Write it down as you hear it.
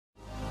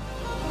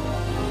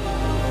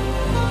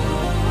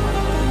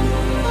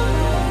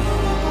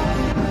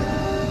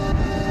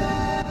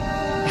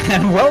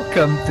and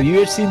welcome to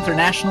UHC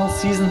International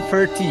Season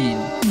 13.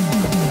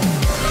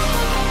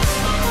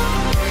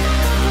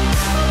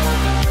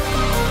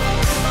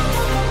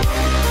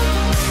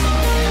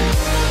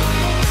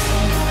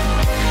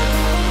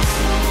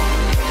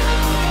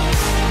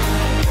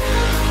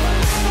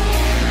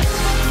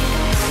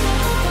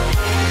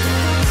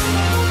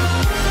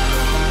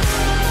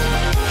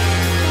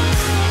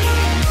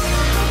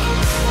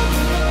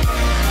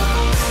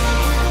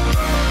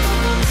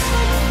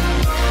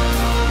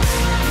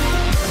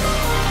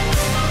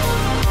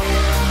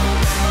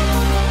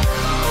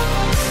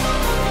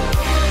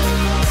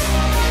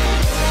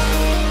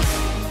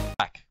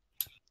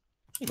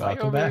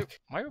 Welcome back.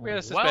 My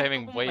OBS is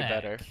behaving way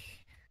better.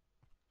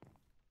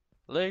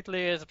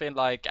 Lately it's been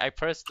like, I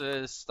press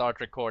the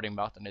start recording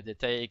button and it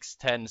takes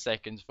 10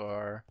 seconds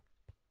for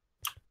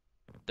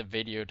the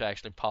video to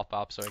actually pop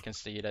up so I can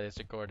see that it's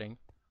recording.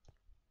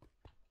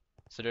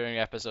 So during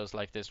episodes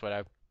like this where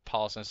I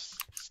pause and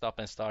stop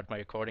and start my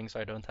recording so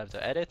I don't have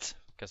to edit,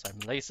 because I'm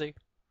lazy.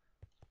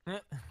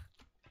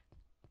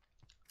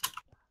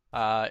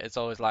 It's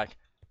always like,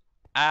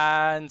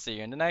 and see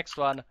you in the next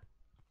one.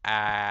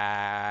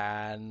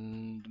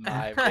 And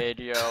my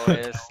video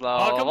is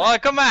slow.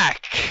 Welcome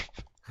back!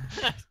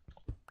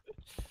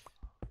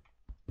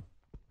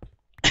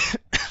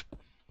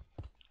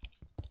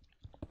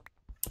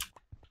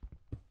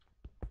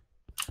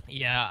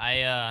 Yeah,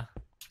 I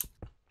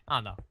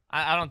don't know.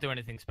 I don't do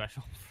anything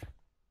special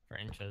for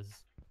intros.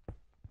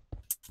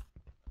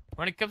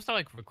 When it comes to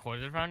like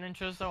recorded round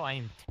intros though, I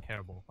am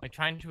terrible. Like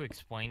trying to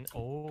explain.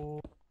 Okay.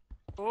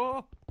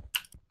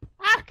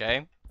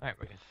 Alright,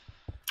 we're good.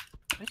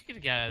 I'm just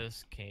gonna get out of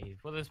this cave.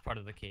 Well, this part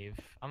of the cave.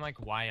 I'm like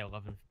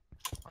Y11.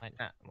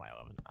 Not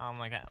Y11. I'm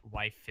like at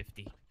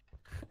Y50.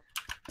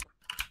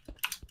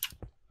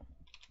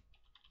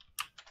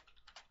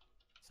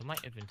 So my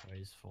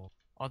inventory is full.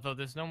 Although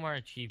there's no more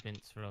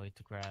achievements really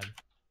to grab.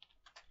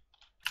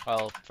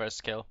 Well,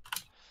 first kill.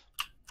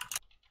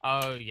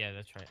 Oh yeah,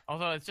 that's right.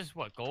 Although it's just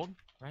what, gold,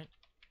 right?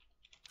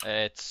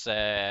 It's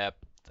a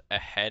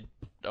head,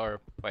 or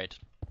wait,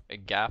 a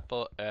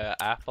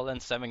apple and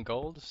 7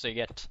 gold. So you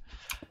get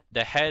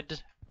the head,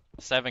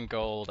 7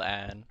 gold,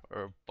 and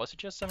or was it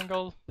just 7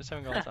 gold? The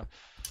 7 gold.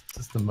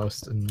 This is the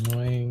most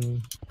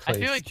annoying place. I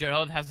feel like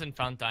Gerald hasn't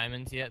found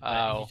diamonds yet,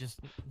 but he just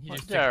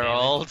took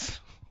Gerald.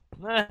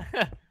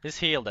 damage. He's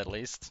healed at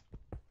least.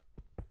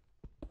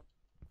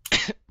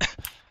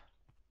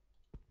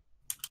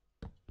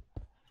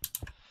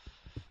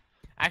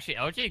 Actually,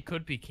 LJ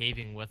could be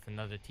caving with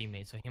another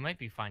teammate, so he might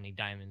be finding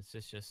diamonds.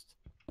 It's just.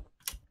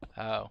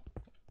 Oh,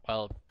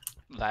 well,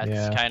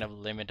 that's kind of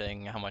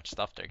limiting how much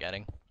stuff they're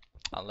getting,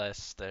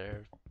 unless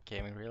they're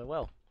gaming really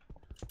well.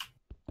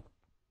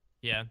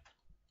 Yeah.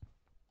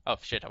 Oh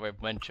shit! I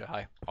went too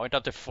high. I went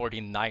up to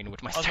 49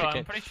 with my Also, second.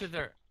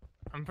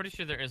 I'm pretty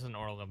sure there is an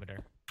oral limiter.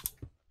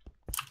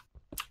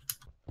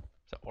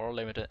 So oral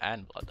limited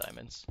and blood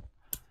diamonds.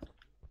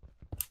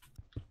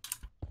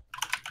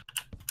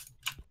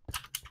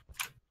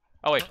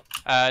 Oh wait,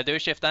 do a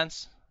shift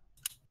dance.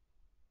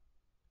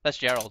 That's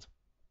Gerald.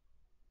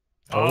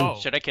 Oh.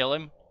 Should I kill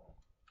him?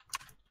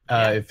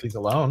 If he's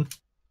alone.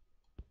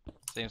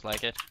 Seems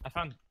like it. I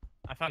found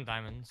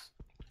diamonds.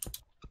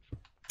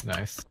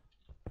 Nice.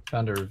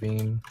 Found a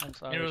ravine. I'm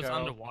sorry, It was Gerald.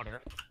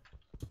 underwater.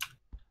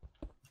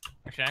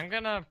 Actually, I'm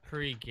gonna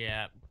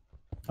pre-gap.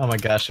 Oh my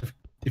gosh,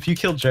 if you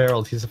kill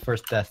Gerald, he's the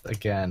first death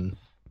again.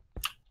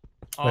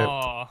 Wait.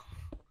 Oh.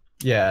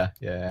 Yeah.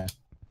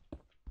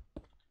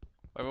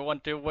 We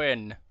want to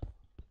win.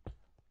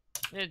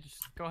 Yeah,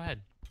 just go ahead.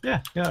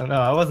 Yeah, no,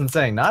 I wasn't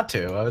saying not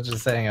to. I was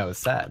just saying I was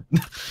sad.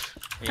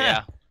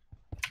 Yeah.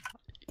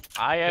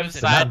 I am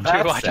Listen, sad not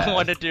too. that I don't sad.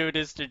 want to do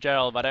this to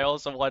Gerald, but I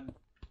also want.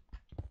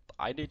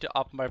 I need to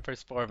up my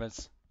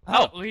performance.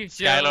 Leave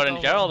Skylar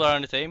and Gerald are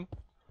on the team.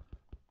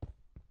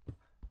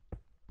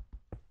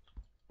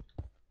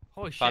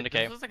 Holy Found shit, a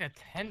this cave. was like a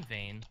 10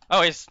 vein.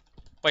 Oh, he's.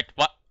 Wait,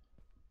 what?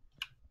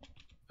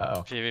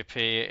 Uh-oh.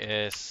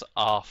 PvP is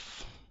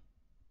off.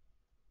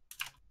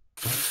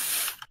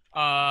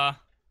 What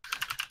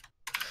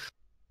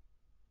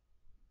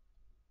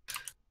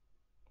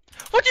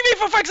do you mean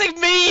for fuck's sake,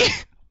 me?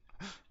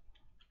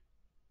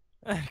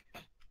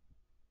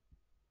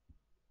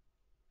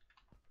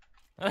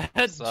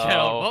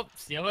 Gerald, well,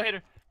 see you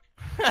later.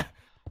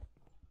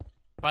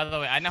 By the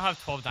way, I now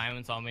have 12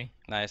 diamonds on me.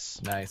 Nice.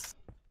 Nice.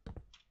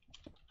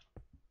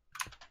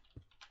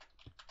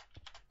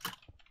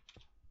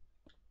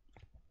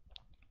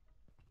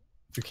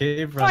 If your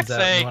cave runs Fuck's out,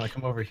 sake. you want to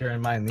come over here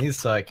and mine these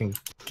so I can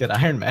get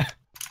Iron Man.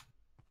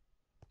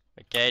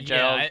 Okay,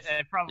 Gerald. Yeah,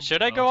 I probably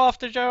Should I will. go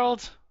after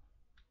Gerald?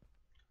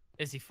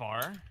 Is he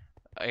far?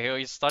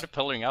 He started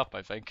pulling up,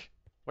 I think.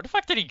 Where the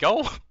fuck did he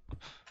go?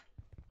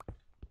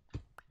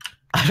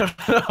 I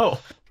don't know.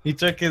 He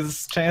took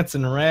his chance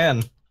and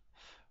ran.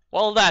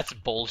 Well, that's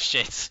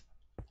bullshit.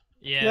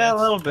 Yeah, a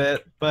little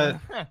bit, but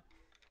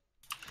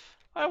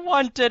I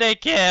wanted a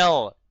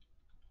kill.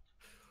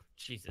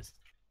 Jesus.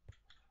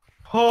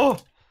 oh,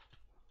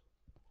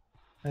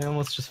 I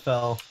almost just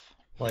fell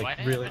Do I like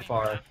have really any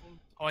far. platforms?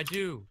 Oh, I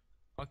do.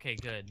 Okay,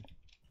 good.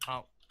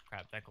 Oh,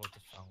 crap. That gold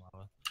just fell in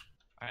lava.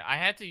 Alright, I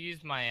had to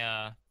use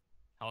my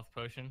health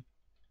potion.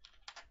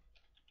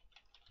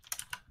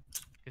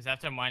 Because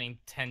after mining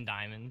 10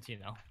 diamonds, you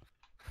know.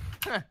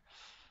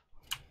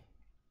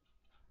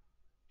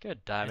 Good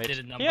damn I it. did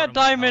a number He had on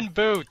myself. diamond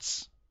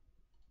boots!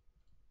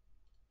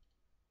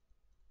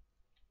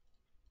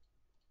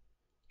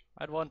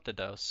 I'd wanted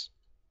those.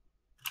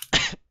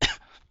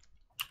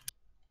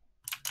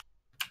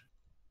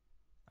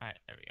 Alright,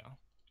 there we go.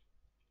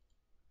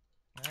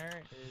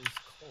 Where is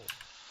coal?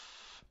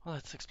 Well,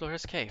 let's explore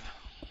his cave.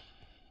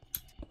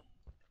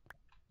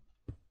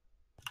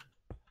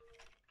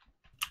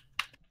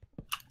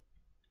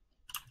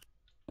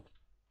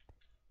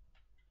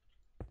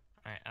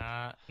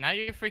 Alright, now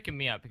you're freaking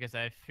me out because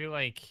I feel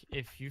like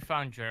if you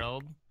found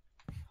Gerald,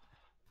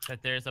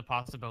 that there's a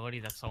possibility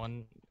that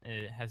someone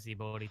has the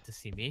ability to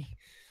see me.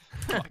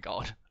 Oh my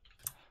god.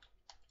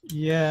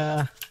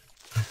 Yeah.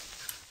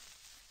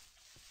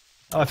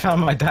 Oh, I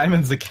found my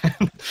diamonds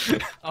again.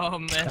 Oh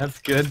man. That's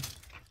good.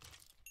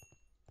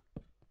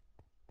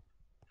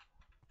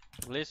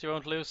 At least you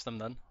won't lose them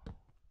then.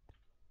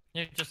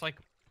 You're just like.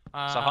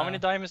 So how many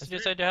diamonds did you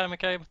say you had,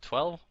 McCabe?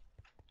 12?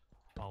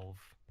 12.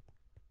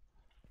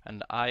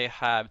 And I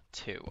have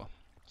 2.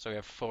 So we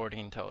have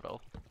 14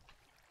 total.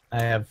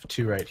 I have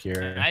 2 right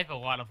here. I have a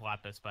lot of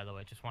lapis, by the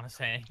way. Just want to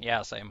say.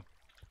 Yeah, same.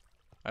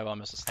 I have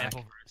almost a I have stack.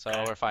 over a So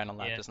stack. we're fine on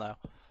Yeah. lapis now.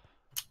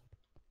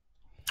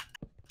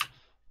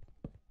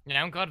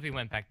 Yeah, I'm glad we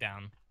went back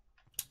down.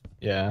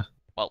 Yeah.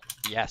 Well,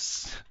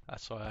 yes.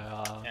 That's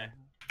why Yeah.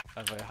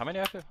 How many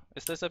episodes?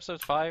 Is this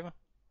episode 5?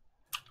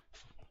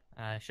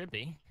 Should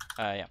be.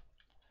 Yeah.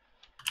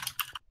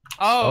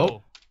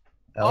 Oh!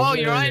 Oh,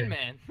 you're Elder. Iron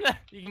Man!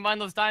 You can mine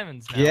those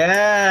diamonds now.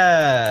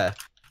 Yeah.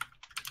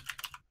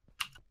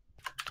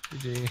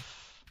 GG.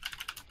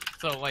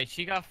 So, wait,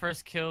 she got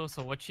first kill,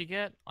 so what'd she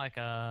get? Like,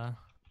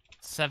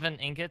 7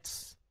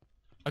 ingots?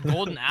 A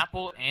golden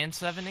apple and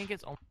 7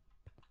 ingots? Oh,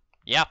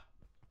 Yeah.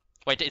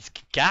 Wait, it's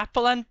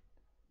Gapland?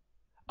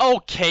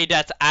 Okay,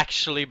 that's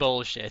actually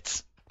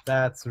bullshit.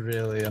 That's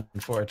really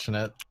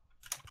unfortunate.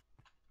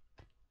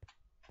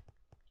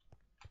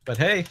 But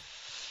hey,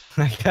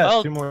 I got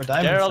Well, 2 more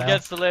diamonds Gerald now.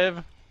 gets to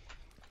live,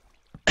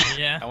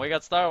 yeah. and we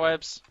got star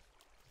webs.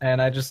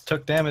 And I just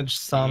took damage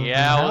some.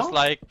 Yeah, I was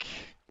like,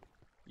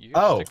 you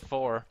Oh. took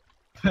 4.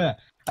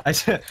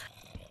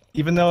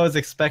 Even though I was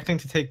expecting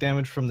to take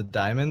damage from the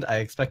diamond, I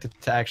expected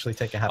to actually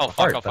take a half Oh a fuck!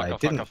 heart, Oh but fuck! I Oh fuck!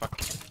 didn't. Oh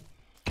fuck!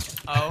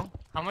 Oh,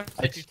 how much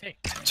did you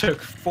take?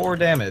 Took 4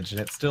 damage, and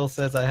it still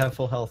says I have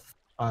full health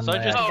on So I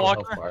my just actual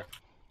walked- health bar.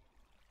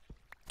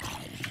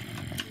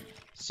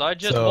 So I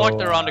just So,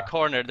 walked around the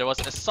corner. There was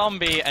a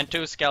zombie and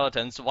 2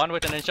 skeletons, one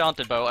with an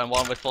enchanted bow and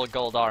one with full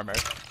gold armor.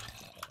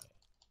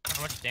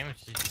 How much damage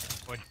did you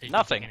take? Or did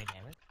Nothing. You take any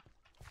damage?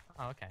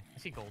 Oh, okay. I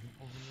see gold.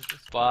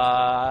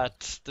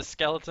 But the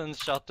skeletons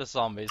shot the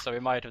zombie, so he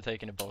might have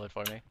taken a bullet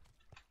for me.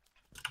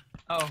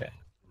 Oh. Okay.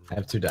 I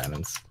have 2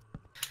 diamonds.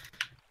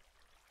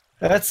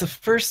 That's the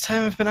first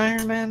time I've been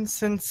Iron Man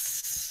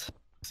since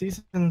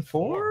season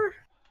 4?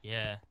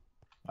 Yeah.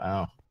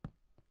 Wow.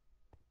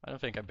 I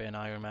don't think I've been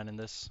Iron Man in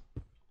this.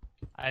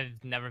 I've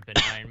never been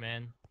Iron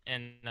Man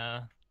in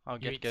I'll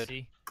get UHC.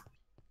 good.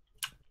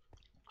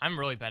 I'm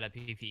really bad at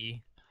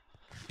PvE.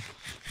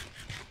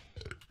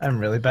 I'm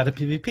really bad at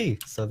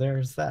PvP, so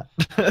there's that.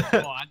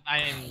 Well, I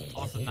am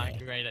also not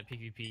great at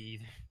PvP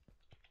either.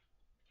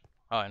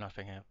 Oh, I'm not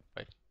picking it.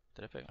 Wait,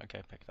 did I pick? Okay,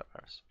 I picked up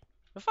arrows.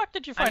 The fuck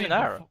did you find an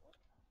arrow?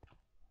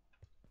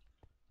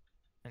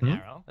 An Hmm?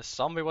 arrow? A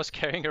zombie was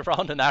carrying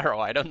around an arrow.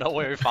 I don't know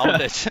where he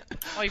found it.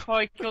 Oh, you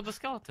probably killed the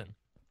skeleton.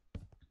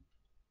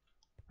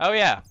 Oh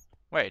yeah.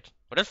 Wait,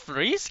 were there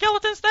 3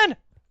 skeletons then?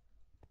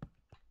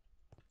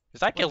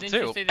 Cause I Well, killed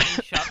didn't 2. you say that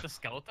you shot the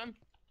skeleton?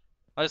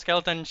 Oh, the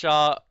skeleton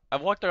shot. I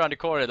walked around the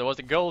corner. There was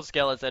a gold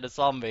skeleton and a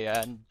zombie,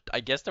 and I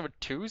guess there were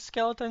 2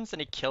 skeletons, and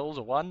he killed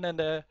 1, and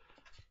the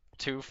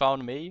 2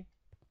 found me.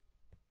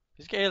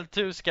 He killed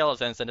 2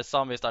 skeletons, and the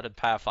zombie started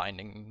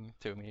pathfinding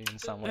to me in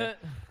some way.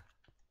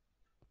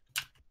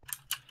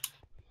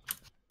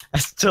 I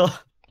still...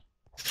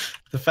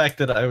 The fact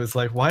that I was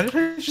like, why did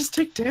I just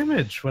take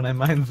damage when I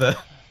mined the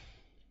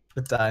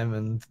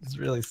diamond is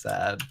really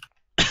sad.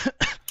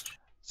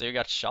 So you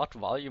got shot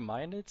while you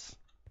mined it?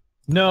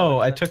 No, Oh,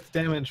 I is that- took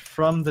damage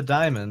from the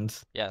diamond,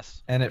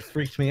 Yes. and it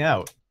freaked me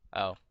out.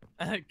 Oh.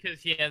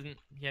 Because he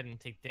hadn't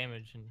take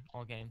damage in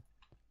all game.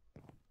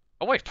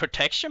 Oh wait,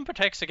 protection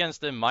protects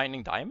against the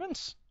mining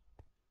diamonds?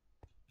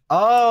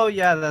 Oh,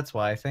 yeah, that's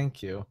why.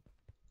 Thank you.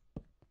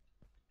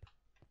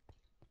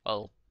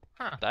 Well,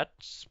 Huh.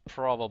 that's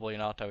probably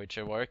not how it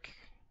should work.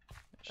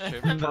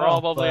 Should No,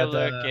 probably but,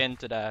 look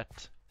into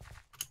that.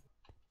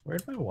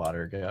 Where'd my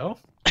water go?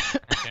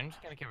 Actually, I'm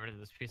just gonna get rid of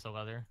this piece of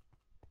leather.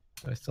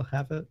 Do I still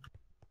have it?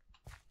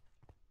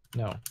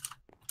 No.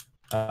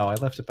 Oh, I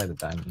left it by the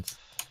diamonds.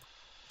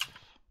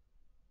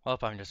 Well,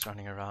 I'm just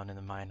running around in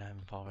the mine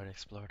I've already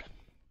explored.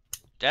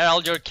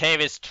 Gerald, your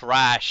cave is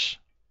trash!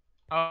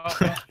 Oh,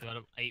 got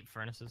 8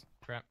 furnaces.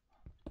 Crap.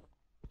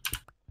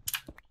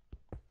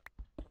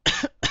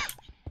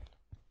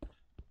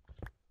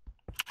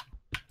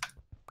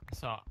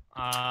 So,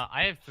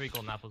 I have 3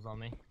 golden apples on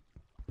me.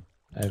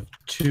 I have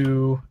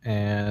 2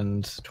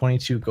 and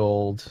 22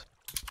 gold.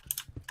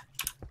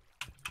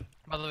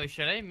 By the way,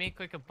 should I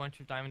make like a bunch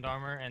of diamond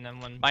armor and then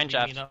when Mine we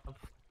shaft. meet up?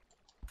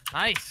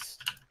 Nice.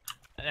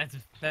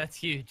 That's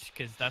huge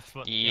because that's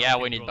what. Yeah,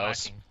 we need people are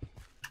bows. lacking.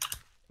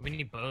 We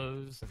need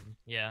bows and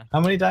yeah. How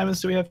many diamonds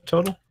do we have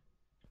total?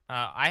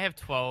 I have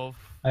 12.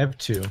 I have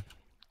 2.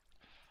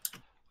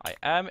 I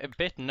am a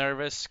bit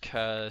nervous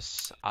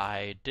because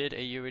I did a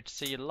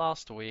UHC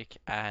last week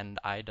and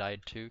I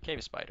died to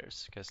cave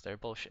spiders because they're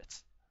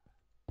bullshit.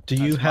 Do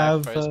you That's my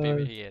have first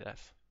PvE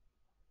death.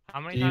 How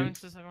many Do you-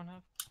 diamonds does everyone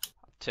have?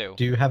 2.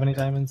 Do you have any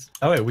diamonds?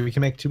 Oh wait, we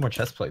can make 2 more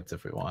chest plates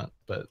if we want,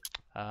 but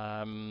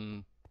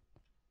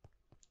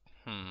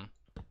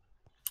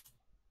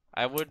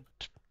I would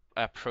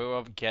approve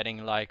of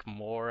getting like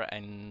more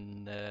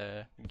and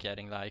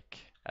getting like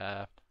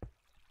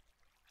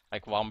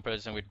one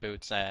person with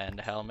boots and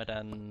helmet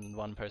and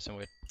one person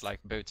with like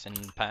boots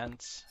and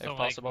pants if So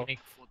possible. like make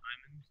full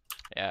diamonds.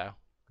 Yeah.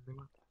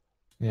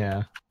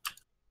 yeah.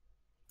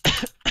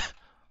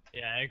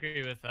 Yeah, I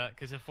agree with that.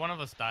 Because if one of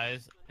us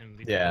dies and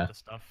we Yeah. get the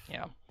stuff.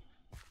 Yeah.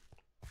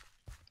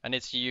 And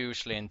it's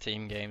usually in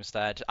team games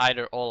that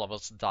either all of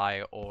us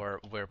die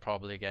or we're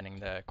probably getting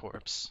the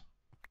corpse.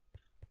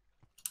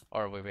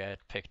 Or we get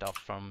picked up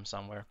from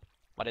somewhere.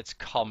 But it's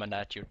common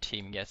that your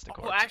team gets the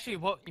corpse. Well, actually,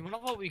 you know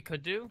what we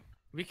could do?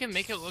 We can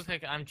make it look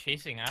like I'm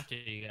chasing after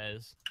you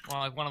guys. Well,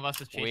 like one of us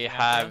is chasing We after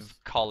have us.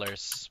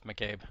 colors,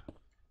 McCabe.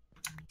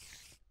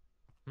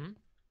 Hmm?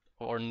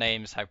 Or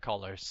names have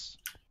colors.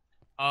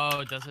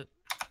 Oh, does it?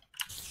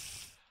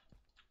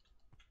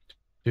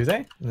 Do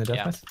they? In the death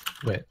Yeah. mess?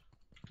 Wait.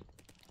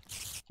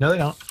 No, they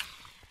don't.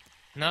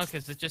 No,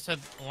 because it just said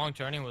Long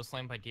Journey was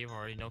slain by Diva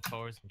already. No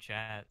colors in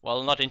chat.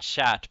 Well, not in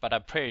chat, but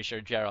I'm pretty sure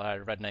Gerald had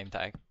a red name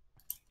tag.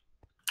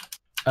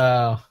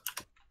 Well.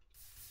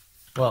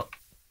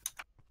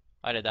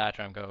 Either that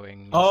or I'm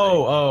going.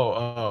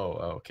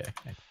 Okay.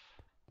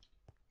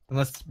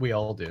 Unless we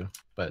all do,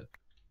 but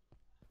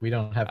we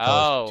don't have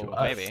colors to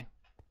us. Maybe.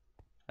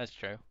 That's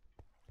true.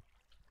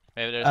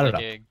 Maybe there's I don't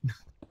like know.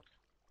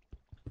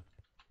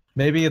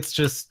 Maybe it's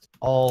just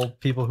all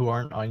people who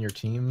aren't on your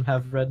team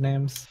have red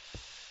names.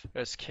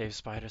 there's cave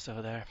spiders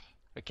over there.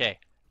 Okay,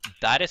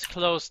 that is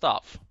closed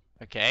off.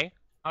 Okay.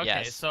 Okay,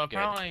 Yes, so good.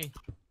 apparently.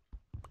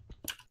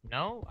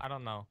 No, I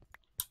don't know.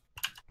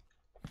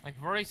 Like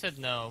I've already said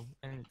no,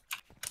 and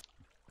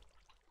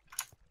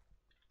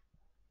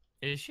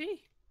is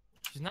she?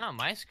 She's not on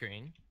my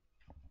screen.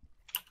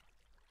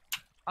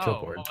 Oh,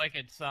 Killboard. well, like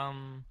it's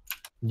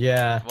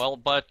Yeah. Well,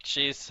 but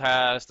she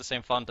has the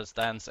same font as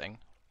dancing,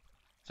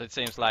 so it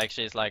seems like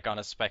she's like on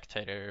a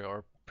spectator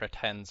or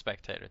pretend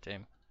spectator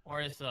team.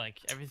 or is like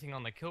everything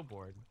on the kill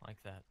board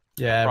like that?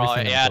 Yeah. Well,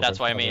 everything on yeah, Killboard's that's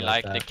what I probably mean.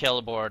 Like the that.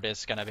 kill board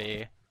is gonna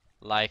be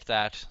like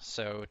that,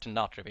 so to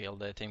not reveal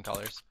the team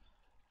colors.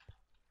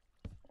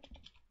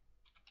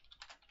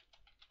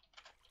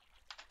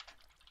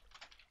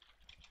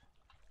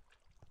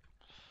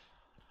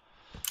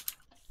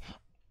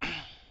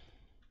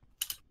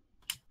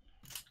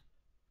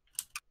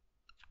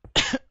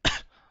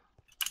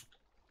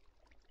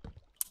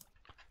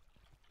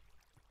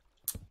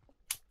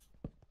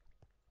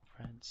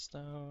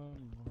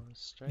 Redstone was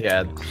straight.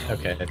 Yeah.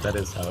 Okay, that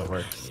is how it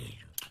works.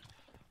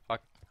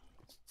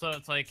 So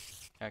it's like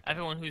Okay.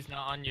 everyone who's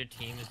not on your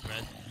team is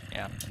red.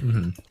 Yeah.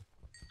 hmm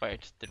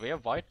Wait, did we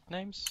have white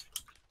names?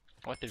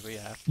 What did we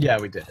have? Yeah,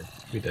 we did.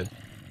 We did.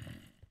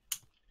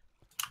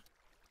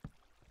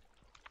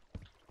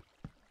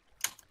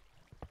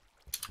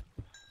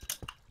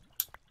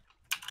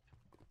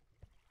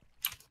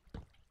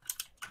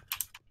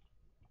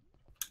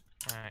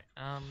 Alright,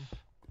 I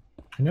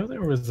know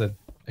there was an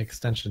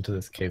extension to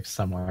this cave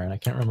somewhere, and I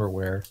can't remember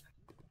where.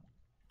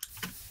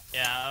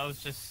 yeah, I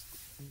was just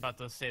about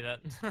to say that.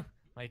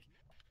 Like,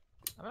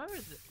 I remember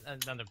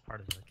another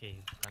part of the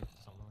cave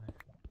somewhere.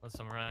 Was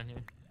somewhere around here.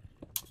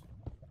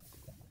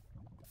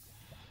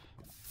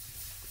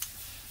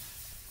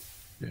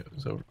 It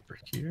was over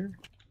here.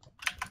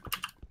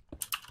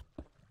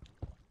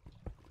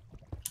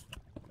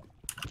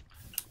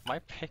 My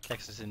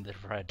pickaxe is in the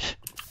red.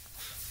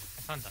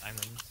 I found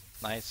diamonds.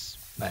 Nice.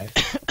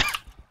 Nice.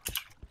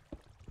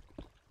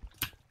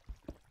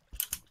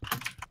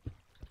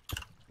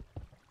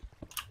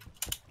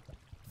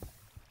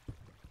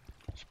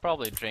 Should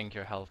probably drink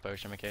your health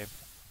potion, McCabe.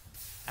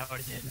 I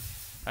already did.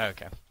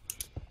 Okay.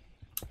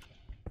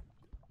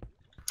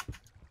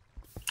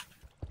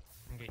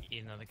 I'm gonna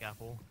eat another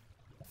apple.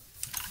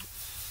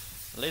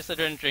 At least I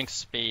didn't drink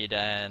speed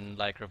and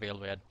like reveal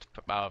we had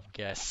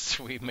guess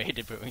we made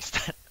the brewing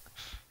stand.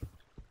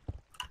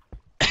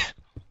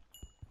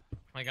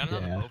 I got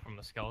another Yeah. bow from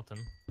the skeleton.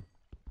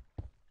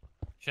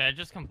 Should I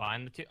just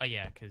combine the two? Oh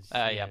yeah, because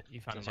Yeah.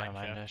 you found a Yeah,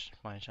 mine shaft.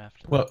 mine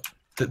shaft. Well,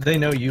 they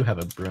know you have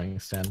a brewing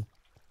stand.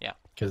 Yeah.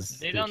 Because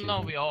They don't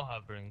know we all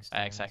have brewing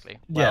stands. Exactly.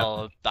 Yeah.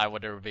 Well, I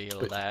would reveal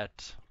But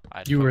that.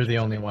 I'd You were focus the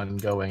on only it. one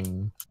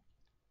going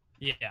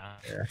Yeah.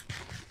 there.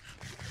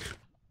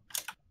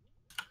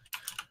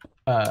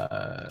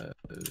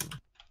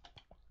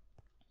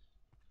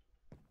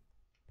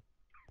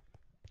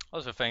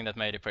 Also, thing that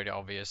made it pretty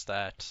obvious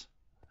that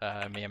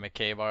me and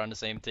McCabe are on the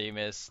same team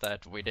is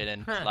that we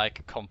didn't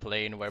like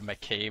complain where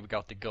McCabe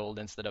got the gold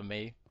instead of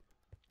me.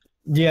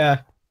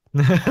 Yeah.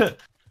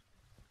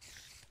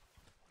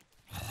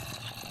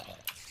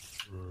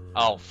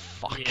 Oh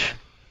fuck. Yeah.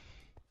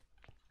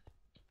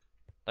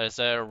 There's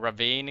a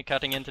ravine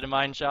cutting into the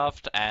mine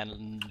shaft,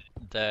 and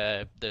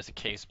there's a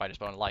cave spider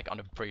spawn like on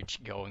a bridge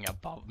going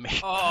above me.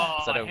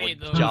 Oh, So I it hate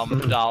would those.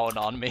 jump down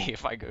on me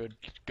if I could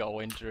go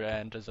into the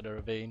entrance of the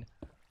ravine.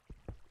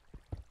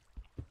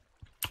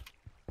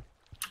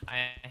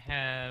 I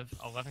have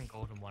 11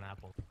 gold and 1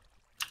 apple.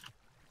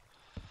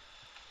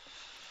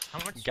 How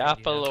much? string do you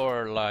Gapple have?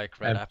 or like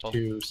I red have apple?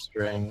 2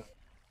 string.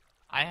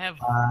 I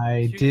have.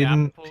 I 2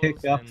 didn't apples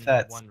pick up and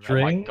that 1 red. Oh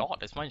my string. god,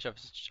 this mine shaft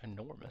is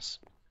enormous.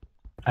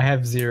 I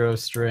have 0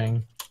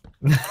 string.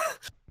 Wait,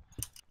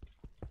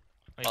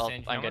 Well, Sanji,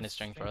 I'm how getting much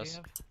string for do you us.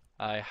 have?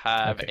 I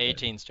have Okay, good.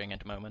 18 string at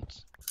the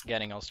moment.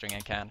 Getting all string I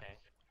can. Okay.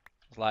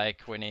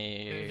 Like we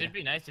It'd need.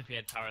 be nice if you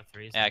had power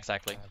 3s. Yeah,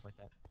 exactly. Like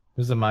that.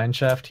 There's a mine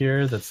shaft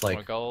here that's More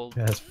like gold.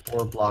 it has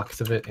 4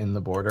 blocks of it in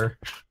the border.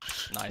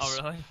 Nice.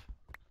 Oh really?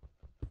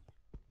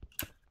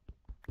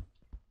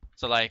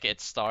 So like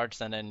it starts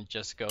and then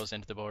just goes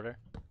into the border.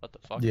 What the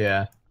fuck?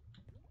 Yeah.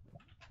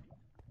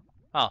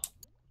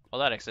 Well,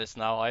 that exists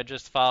now. I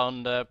just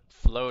found a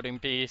floating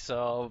piece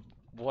of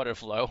water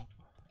flow.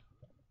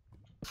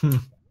 Oh,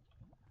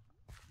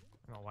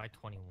 why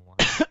 21?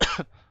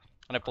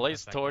 And I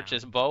placed back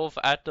torches down. both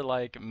at the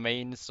like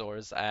main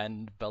source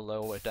and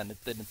below it, and it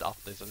didn't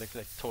update. So like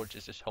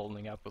torches just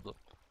holding up a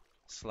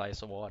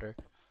slice of water.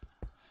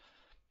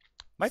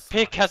 My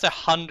pick has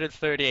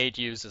 138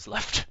 uses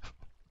left.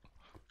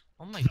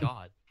 Oh my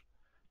god.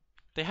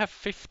 They have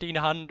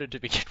 1500 to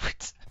begin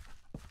with.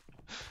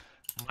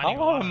 Mining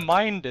How a have I lot.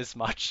 mined this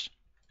much?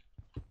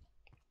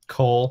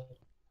 Coal.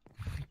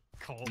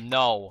 Cool.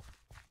 No.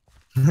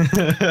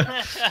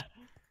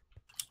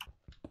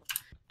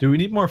 Do we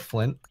need more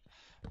flint?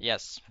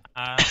 Yes.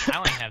 I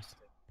only have.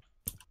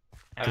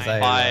 And 'Cause I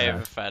have I,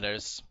 5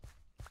 feathers.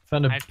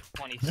 Found I a... have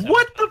 27.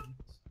 What the?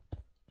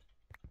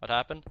 What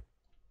happened?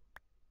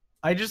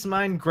 I just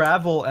mined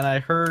gravel and I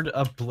heard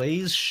a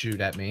blaze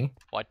shoot at me.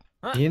 What?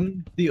 Huh?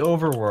 In the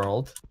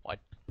overworld. What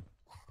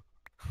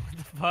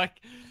the fuck?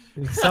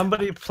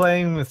 Somebody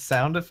playing with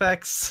sound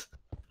effects?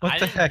 What I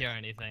the didn't heck? hear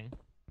anything.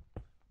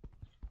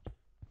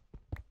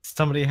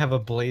 Somebody have a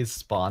blaze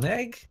spawn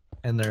egg?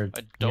 And they're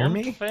I near don't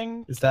me?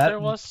 think Is that there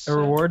was a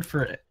reward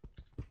for it?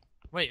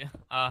 Wait,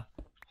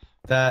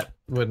 That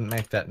wouldn't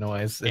make that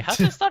noise. It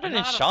hasn't started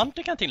Not a-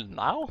 enchanting until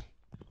now.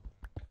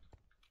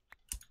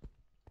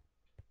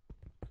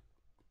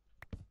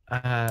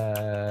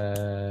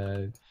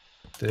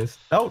 This.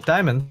 Oh,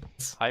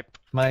 diamonds. Hype.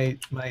 My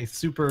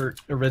super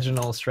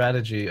original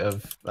strategy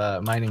of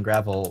mining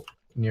gravel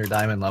near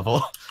diamond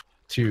level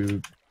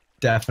to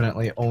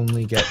definitely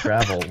only get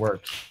gravel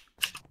worked.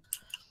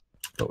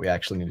 But we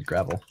actually needed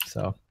gravel,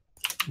 so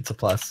it's a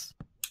plus.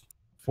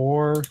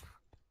 4.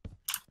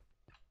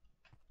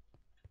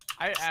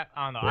 I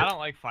don't know. I don't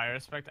like fire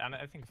aspect.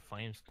 I think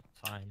flame's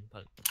fine,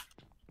 but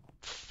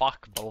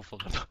Fuck both of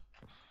them.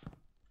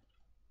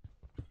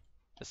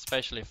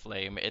 Especially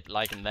flame. It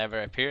like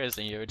never appears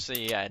in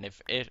UHC, and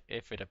if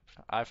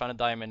I found a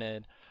diamond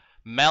in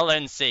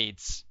melon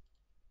seeds.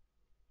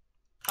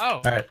 oh,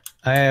 All right,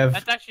 I have.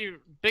 that's actually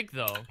big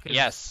though. 'cause-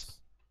 Yes.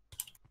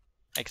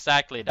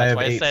 Exactly. I That's have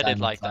why I 8 said it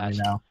diamonds like on me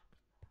that. now.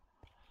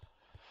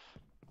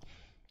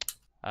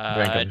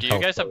 Drank a Do you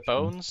health guys have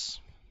potion. bones?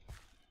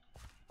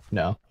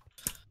 No.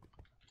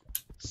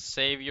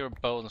 Save your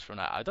bones for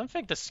now. I don't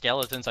think the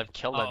skeletons I've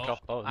killed have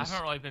dropped I bones.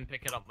 haven't really been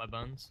picking up my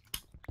bones.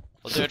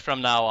 We'll do it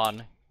from now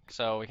on,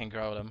 so we can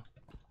grow them.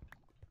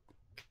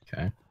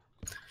 Okay.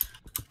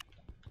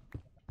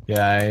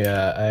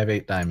 Yeah, I have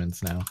 8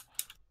 diamonds now.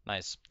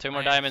 Nice. 2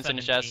 more I have diamonds in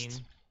the 17.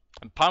 chest.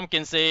 And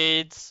pumpkin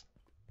seeds!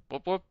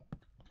 Whoop whoop.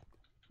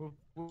 Whoop,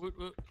 whoop,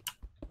 whoop.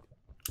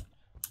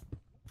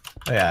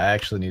 Oh yeah, I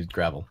actually needed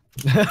gravel.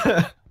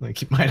 Let me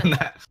keep mining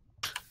that.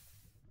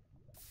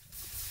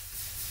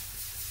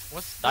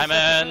 What's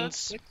Diamonds!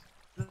 six?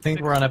 I think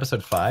we're on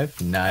episode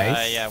 5.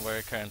 Nice. Yeah,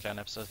 we're currently on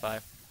episode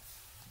 5.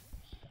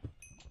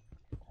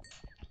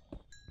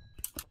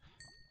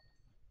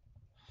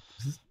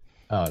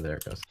 Oh, there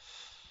it goes.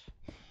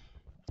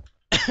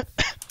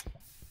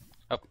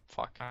 Oh,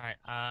 fuck. Alright,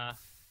 I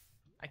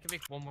can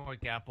make 1 more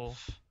gapple.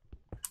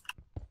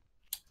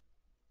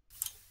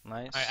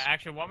 Nice. Alright,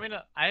 actually, want me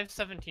to? I have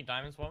 17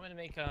 diamonds. Want me to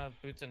make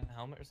boots and a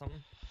helmet or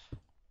something?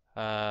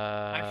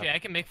 Actually, I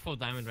can make full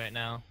diamond right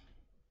now.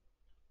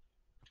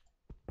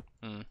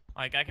 Hmm.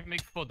 Like, I can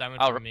make full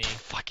diamond Oh, for me.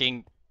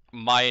 fucking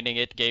mining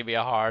it gave me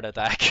a heart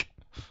attack.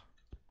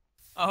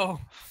 Oh.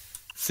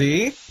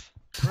 See?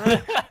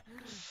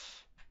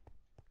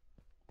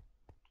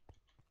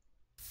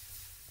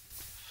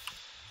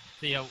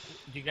 So yeah,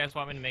 do you guys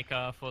want me to make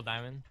a full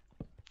diamond?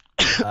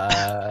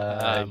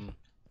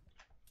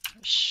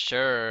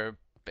 Sure.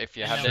 If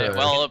you have Sure. the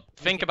well,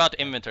 think about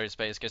inventory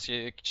space, because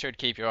you should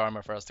keep your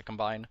armor for us to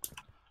combine.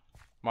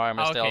 My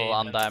armor's still Okay,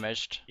 that's-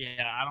 undamaged.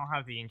 Yeah, I don't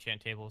have the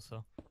enchant table,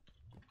 so.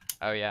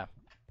 Oh yeah.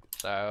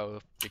 So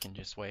we can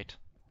just wait.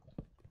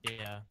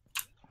 Yeah.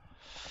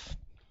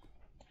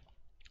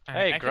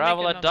 Hey,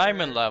 gravel at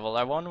diamond level.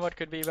 I wonder what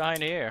could be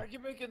behind I here.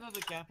 can make another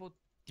gamble.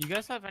 Do you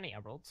guys have any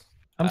emeralds?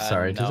 I'm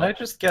sorry, no. did I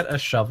just get a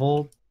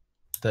shovel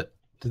that...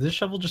 Did this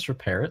shovel just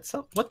repair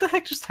itself? What the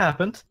heck just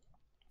happened?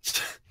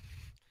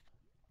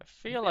 I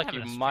feel They like have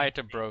you a string might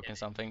have thing, broken didn't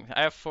something.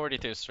 I have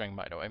 42 string,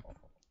 by the way.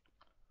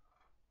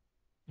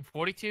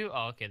 42?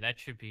 Oh, okay, that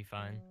should be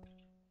fine.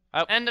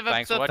 Oh, End of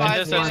thanks for episode watching 5.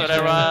 this episode,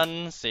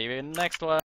 everyone. See you in the next one.